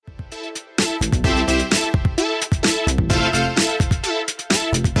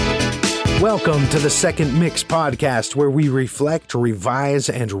Welcome to the Second Mix podcast, where we reflect, revise,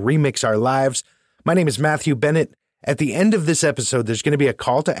 and remix our lives. My name is Matthew Bennett. At the end of this episode, there's going to be a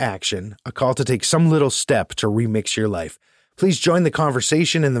call to action, a call to take some little step to remix your life. Please join the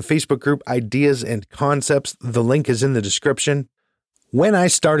conversation in the Facebook group Ideas and Concepts. The link is in the description. When I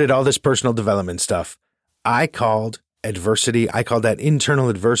started all this personal development stuff, I called that internal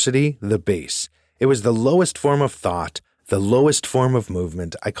adversity, the base. It was the lowest form of thought, the lowest form of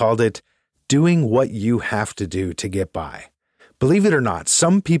movement. I called it doing what you have to do to get by. Believe it or not,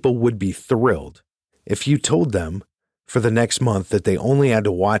 some people would be thrilled if you told them for the next month that they only had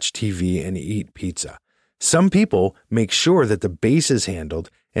to watch TV and eat pizza. Some people make sure that the base is handled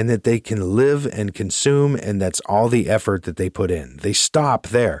and that they can live and consume, and that's all the effort that they put in. They stop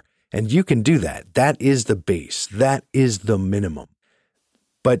there, and you can do that. That is the base. That is the minimum.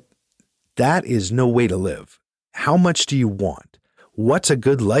 But that is no way to live. How much do you want? What's a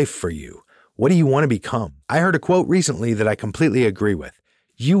good life for you? What do you want to become? I heard a quote recently that I completely agree with.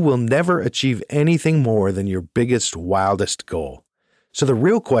 You will never achieve anything more than your biggest, wildest goal. So the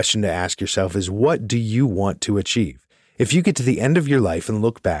real question to ask yourself is, what do you want to achieve? If you get to the end of your life and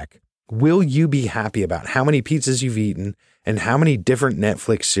look back, will you be happy about how many pizzas you've eaten and how many different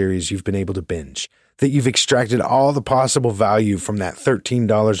Netflix series you've been able to binge? That you've extracted all the possible value from that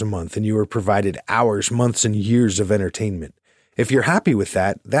 $13 a month and you were provided hours, months, and years of entertainment? If you're happy with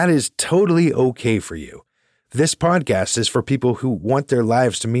that, that is totally okay for you. This podcast is for people who want their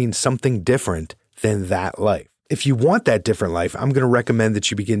lives to mean something different than that life. If you want that different life, I'm going to recommend that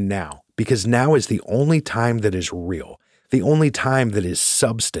you begin now, because now is the only time that is real, the only time that is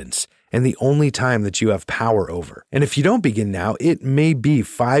substance, and the only time that you have power over. And if you don't begin now, it may be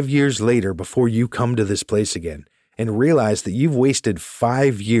 5 years later before you come to this place again and realize that you've wasted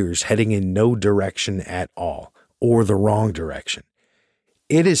 5 years heading in no direction at all, or the wrong direction.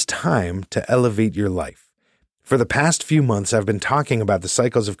 It is time to elevate your life. For the past few months, I've been talking about the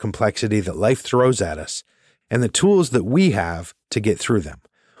cycles of complexity that life throws at us and the tools that we have to get through them.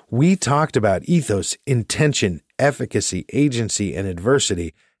 We talked about ethos, intention, efficacy, agency, and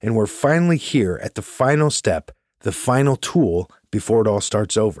adversity, and we're finally here at the final step, the final tool before it all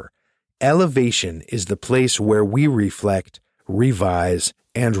starts over. Elevation is the place where we reflect, revise,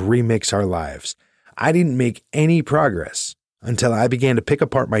 and remix our lives. I didn't make any progress until I began to pick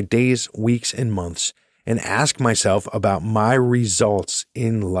apart my days, weeks, and months and ask myself about my results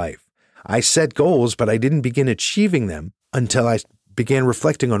in life. I set goals, but I didn't begin achieving them until I began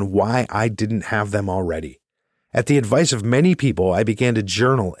reflecting on why I didn't have them already. At the advice of many people, I began to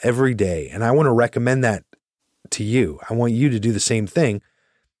journal every day, and I want to recommend that to you. I want you to do the same thing.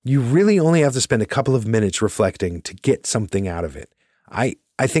 You really only have to spend a couple of minutes reflecting to get something out of it.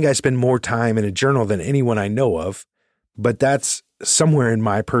 I think I spend more time in a journal than anyone I know of, but that's somewhere in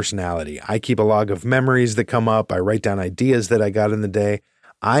my personality. I keep a log of memories that come up. I write down ideas that I got in the day.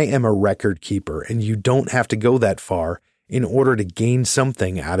 I am a record keeper, and you don't have to go that far in order to gain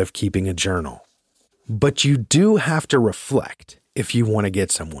something out of keeping a journal. But you do have to reflect if you want to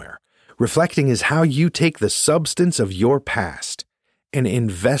get somewhere. Reflecting is how you take the substance of your past and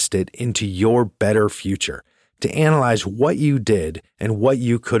invest it into your better future, to analyze what you did and what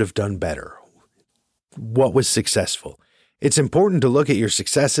you could have done better. What was successful? It's important to look at your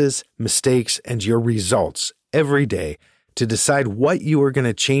successes, mistakes, and your results every day to decide what you are going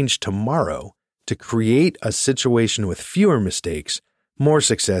to change tomorrow to create a situation with fewer mistakes, more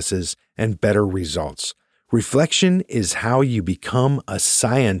successes, and better results. Reflection is how you become a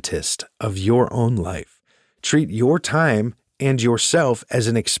scientist of your own life. Treat your time and yourself as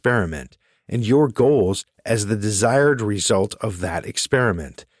an experiment, and your goals as the desired result of that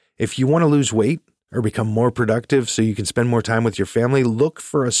experiment. If you want to lose weight or become more productive so you can spend more time with your family, look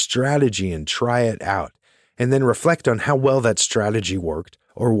for a strategy and try it out. And then reflect on how well that strategy worked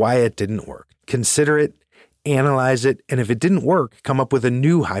or why it didn't work. Consider it, analyze it, and if it didn't work, come up with a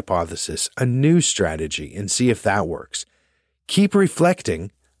new hypothesis, a new strategy, and see if that works. Keep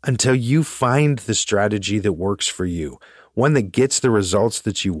reflecting until you find the strategy that works for you, one that gets the results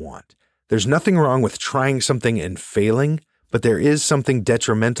that you want. There's nothing wrong with trying something and failing, but there is something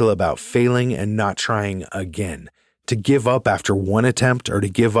detrimental about failing and not trying again. To give up after one attempt or to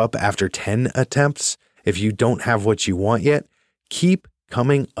give up after 10 attempts, if you don't have what you want yet, keep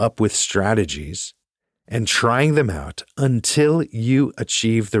coming up with strategies and trying them out until you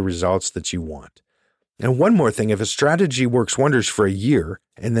achieve the results that you want. And one more thing, if a strategy works wonders for a year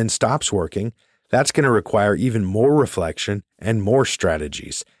and then stops working, that's going to require even more reflection and more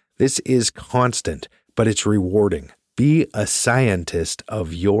strategies. This is constant, but it's rewarding. Be a scientist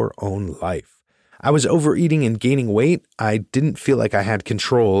of your own life. I was overeating and gaining weight. I didn't feel like I had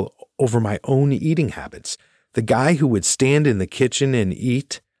control over my own eating habits. The guy who would stand in the kitchen and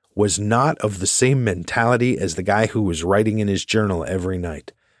eat was not of the same mentality as the guy who was writing in his journal every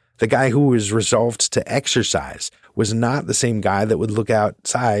night. The guy who was resolved to exercise was not the same guy that would look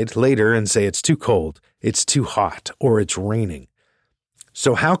outside later and say it's too cold, it's too hot, or it's raining.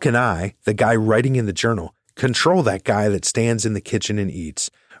 So how can I, the guy writing in the journal, control that guy that stands in the kitchen and eats,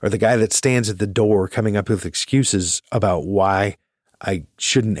 or the guy that stands at the door coming up with excuses about why I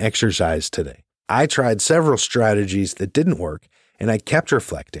shouldn't exercise today? I tried several strategies that didn't work, and I kept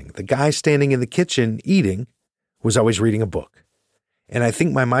reflecting. The guy standing in the kitchen eating was always reading a book. And I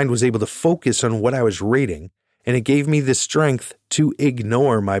think my mind was able to focus on what I was reading, and it gave me the strength to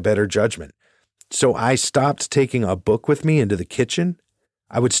ignore my better judgment. So I stopped taking a book with me into the kitchen.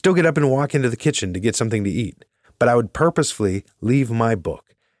 I would still get up and walk into the kitchen to get something to eat, but I would purposefully leave my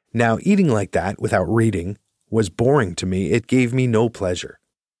book. Now, eating like that without reading was boring to me. It gave me no pleasure.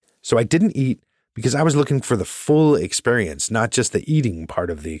 So I didn't eat because I was looking for the full experience, not just the eating part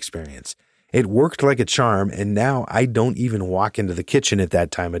of the experience. It worked like a charm, and now I don't even walk into the kitchen at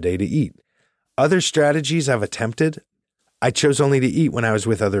that time of day to eat. Other strategies I've attempted, I chose only to eat when I was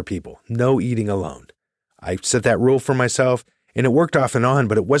with other people, no eating alone. I set that rule for myself, and it worked off and on,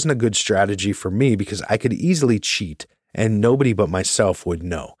 but it wasn't a good strategy for me because I could easily cheat, and nobody but myself would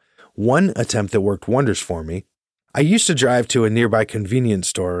know. One attempt that worked wonders for me, I used to drive to a nearby convenience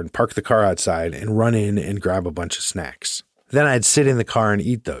store and park the car outside and run in and grab a bunch of snacks. Then I'd sit in the car and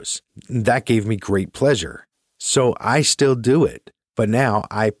eat those. That gave me great pleasure. So I still do it, but now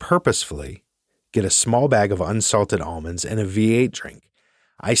I purposefully get a small bag of unsalted almonds and a V8 drink.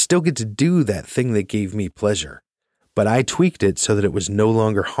 I still get to do that thing that gave me pleasure, but I tweaked it so that it was no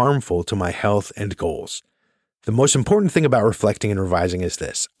longer harmful to my health and goals. The most important thing about reflecting and revising is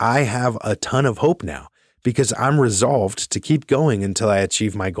this. I have a ton of hope now because I'm resolved to keep going until I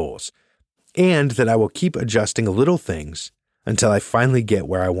achieve my goals, and that I will keep adjusting little things until I finally get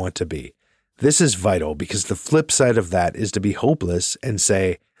where I want to be. This is vital because the flip side of that is to be hopeless and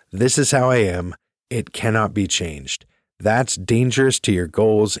say, this is how I am. It cannot be changed. That's dangerous to your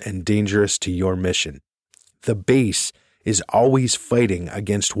goals and dangerous to your mission. The base is always fighting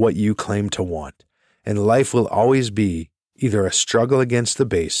against what you claim to want. And life will always be either a struggle against the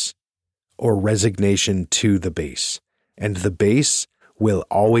base or resignation to the base. And the base will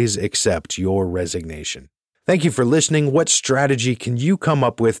always accept your resignation. Thank you for listening. What strategy can you come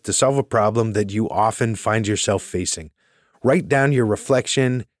up with to solve a problem that you often find yourself facing? Write down your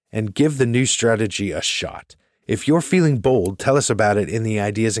reflection and give the new strategy a shot. If you're feeling bold, tell us about it in the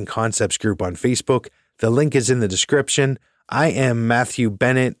Ideas and Concepts group on Facebook. The link is in the description. I am Matthew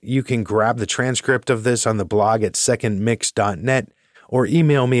Bennett. You can grab the transcript of this on the blog at secondmix.net or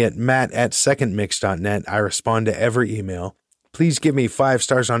email me at matt@secondmix.net. I respond to every email. Please give me 5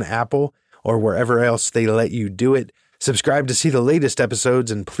 stars on Apple or wherever else they let you do it. Subscribe to see the latest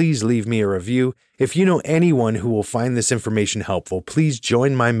episodes, and please leave me a review. If you know anyone who will find this information helpful, please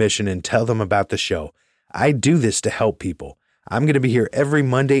join my mission and tell them about the show. I do this to help people. I'm going to be here every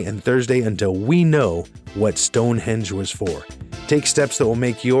Monday and Thursday until we know what Stonehenge was for. Take steps that will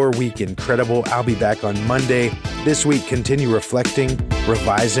make your week incredible. I'll be back on Monday. This week, continue reflecting,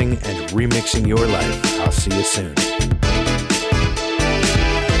 revising, and remixing your life. I'll see you soon.